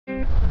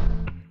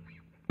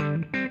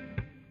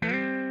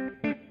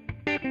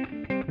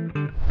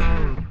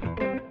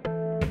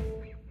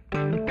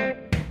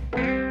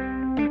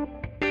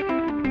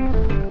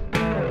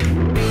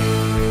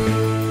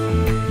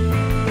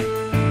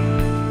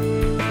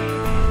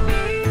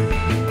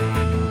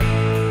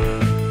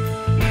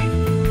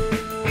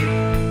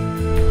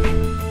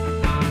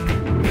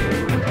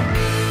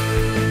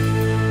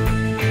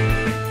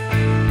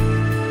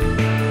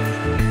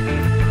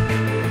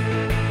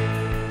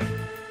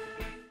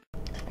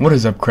What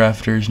is up,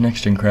 crafters?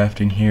 Next in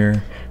Crafting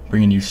here,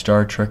 bringing you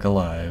Star Trek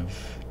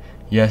Alive.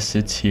 Yes,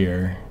 it's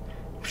here.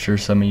 I'm sure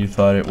some of you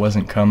thought it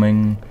wasn't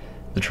coming.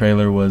 The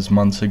trailer was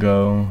months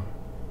ago,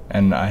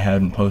 and I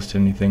hadn't posted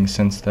anything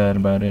since that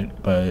about it,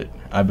 but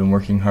I've been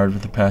working hard for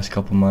the past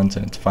couple months,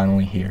 and it's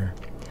finally here.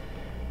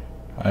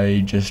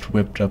 I just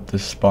whipped up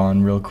this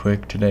spawn real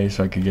quick today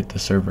so I could get the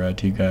server out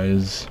to you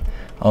guys.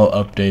 I'll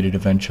update it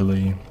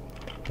eventually,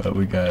 but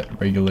we got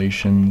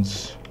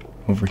regulations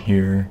over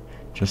here.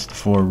 Just the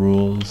 4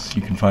 rules.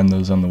 You can find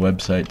those on the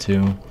website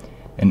too,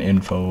 and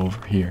info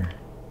over here.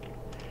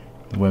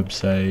 The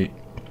website,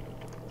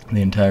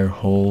 the entire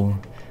hull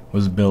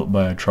was built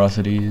by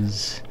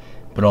atrocities,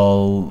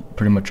 but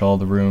pretty much all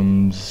the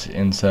rooms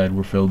inside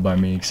were filled by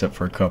me except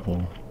for a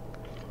couple.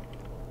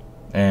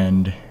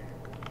 And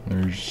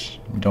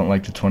don't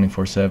like the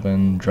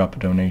 24/7, drop a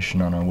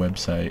donation on our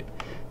website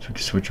so we can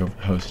switch over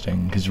to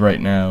hosting, because right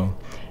now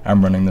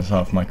I'm running this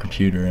off my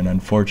computer, and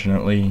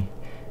unfortunately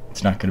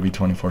it's not going to be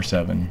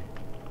 24/7.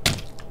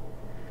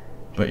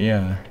 But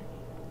yeah,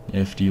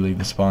 if you leave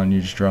the spawn,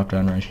 you just drop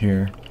down right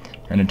here,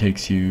 and it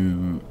takes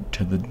you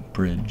to the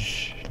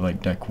bridge,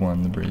 like deck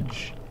 1, the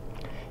bridge.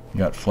 You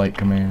got flight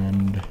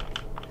command,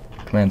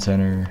 command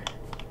center,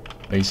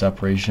 base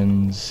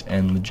operations,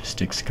 and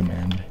logistics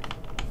command.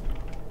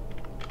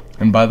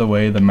 And by the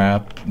way, the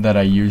map that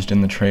I used in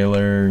the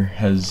trailer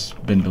has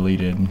been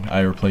deleted.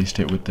 I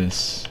replaced it with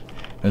this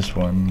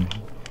one,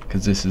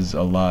 because this is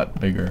a lot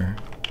bigger.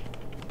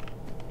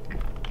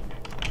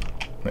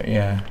 But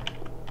yeah,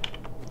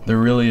 there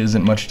really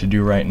isn't much to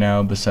do right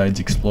now besides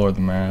explore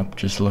the map,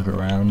 just look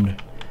around.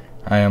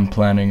 I am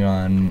planning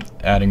on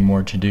adding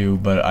more to do,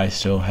 but I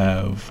still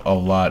have a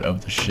lot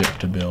of the ship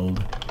to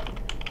build.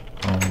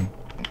 I'll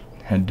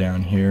head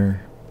down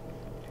here.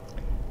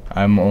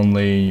 I'm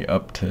only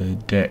up to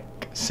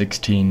deck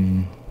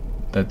 16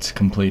 that's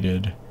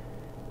completed,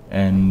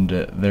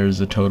 and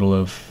there's a total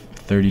of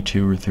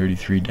 32 or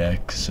 33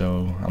 decks,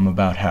 so I'm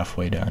about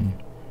halfway done.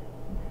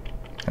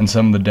 And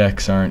some of the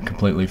decks aren't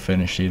completely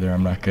finished either.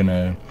 I'm not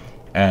gonna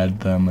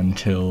add them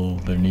until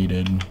they're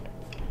needed.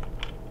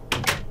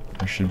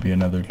 There should be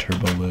another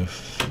turbo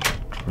lift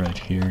right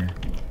here.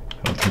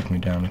 It'll take me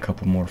down a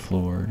couple more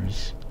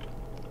floors.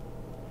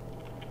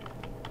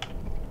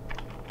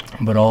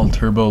 But all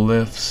turbo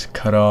lifts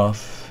cut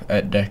off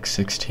at deck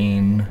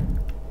 16.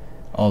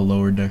 All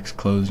lower decks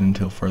closed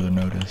until further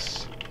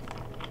notice.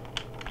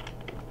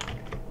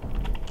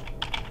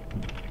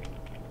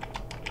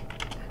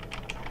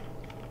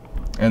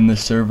 And the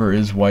server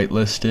is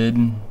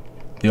whitelisted.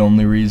 The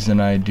only reason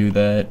I do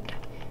that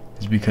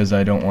is because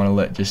I don't want to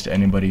let just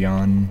anybody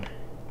on.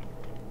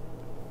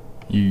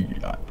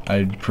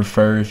 I'd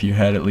prefer if you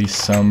had at least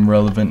some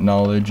relevant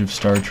knowledge of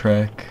Star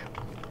Trek,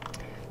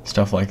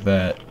 stuff like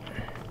that.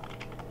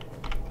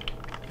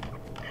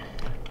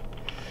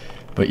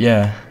 But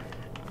yeah,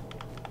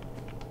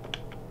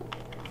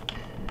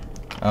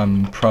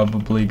 I'm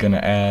probably gonna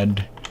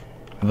add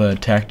the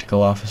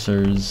tactical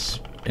officer's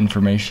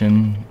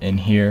information in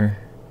here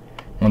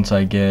once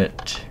I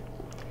get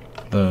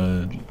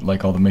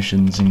all the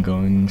missions and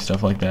going,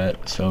 stuff like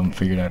that, so I'm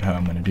figuring out how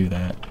I'm gonna do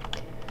that.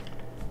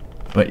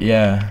 But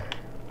yeah,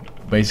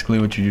 basically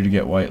what you do to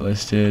get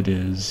whitelisted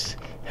is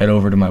head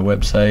over to my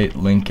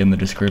website, link in the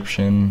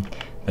description,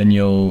 then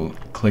you'll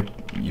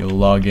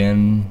log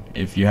in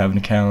if you have an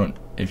account.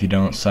 If you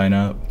don't, sign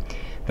up,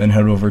 then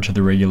head over to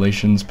the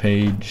regulations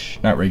page,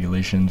 not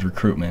regulations,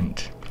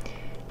 recruitment,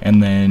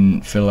 and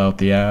then fill out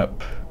the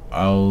app.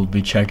 I'll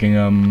be checking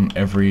them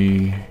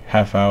every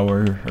half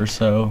hour or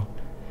so,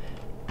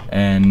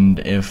 and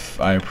if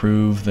I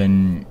approve,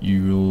 then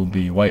you'll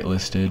be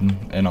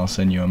whitelisted, and I'll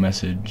send you a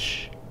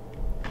message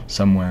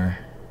somewhere,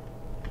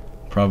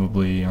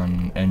 probably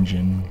on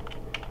Engine.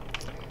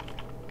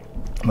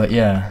 But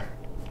yeah,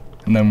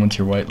 and then once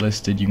you're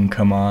whitelisted, you can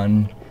come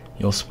on.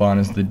 You'll spawn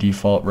as the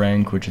default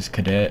rank, which is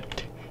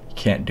Cadet. You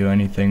can't do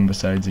anything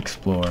besides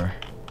explore.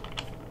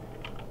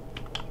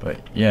 But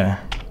yeah.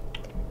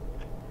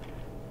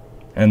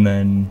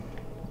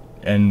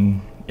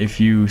 And if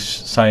you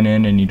sign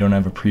in and you don't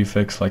have a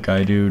prefix like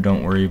I do,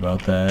 don't worry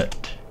about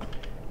that.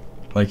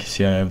 Like you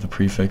see, I have the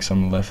prefix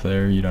on the left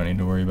there. You don't need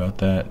to worry about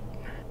that,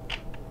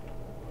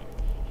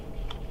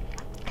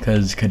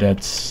 because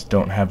cadets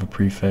don't have a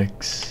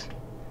prefix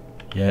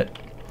yet.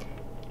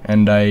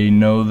 And I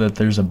know that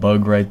there's a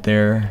bug right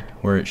there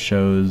where it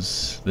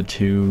shows the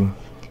 2,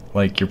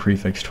 like your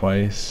prefix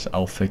twice.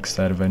 I'll fix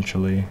that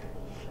eventually.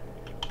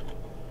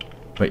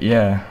 But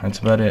yeah, that's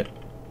about it.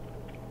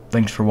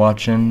 Thanks for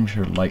watching. Be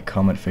sure to like,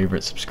 comment,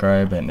 favorite,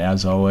 subscribe, and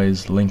as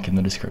always, link in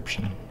the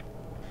description.